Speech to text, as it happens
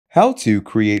How to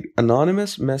create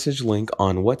anonymous message link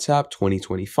on WhatsApp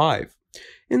 2025.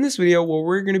 In this video, what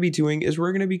we're going to be doing is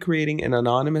we're going to be creating an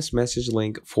anonymous message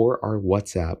link for our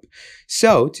WhatsApp.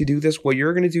 So to do this, what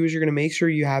you're going to do is you're going to make sure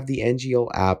you have the NGL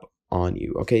app on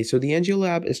you. Okay, so the NGL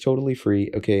app is totally free.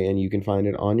 Okay, and you can find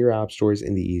it on your app stores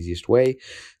in the easiest way.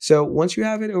 So once you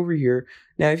have it over here,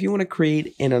 now if you want to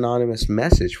create an anonymous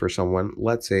message for someone,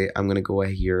 let's say I'm going to go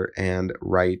ahead here and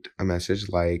write a message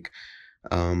like,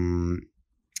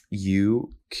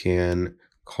 you can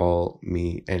call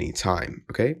me anytime.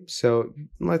 Okay, so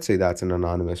let's say that's an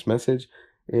anonymous message.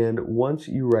 And once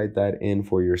you write that in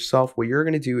for yourself, what you're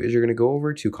going to do is you're going to go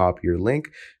over to copy your link,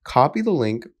 copy the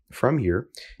link from here.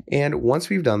 And once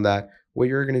we've done that, what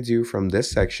you're going to do from this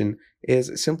section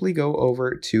is simply go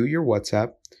over to your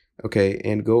WhatsApp. Okay,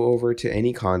 and go over to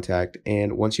any contact.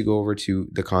 And once you go over to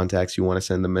the contacts you want to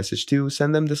send the message to,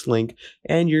 send them this link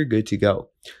and you're good to go.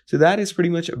 So that is pretty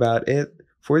much about it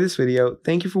for this video.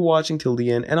 Thank you for watching till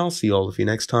the end, and I'll see all of you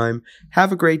next time.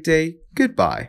 Have a great day. Goodbye.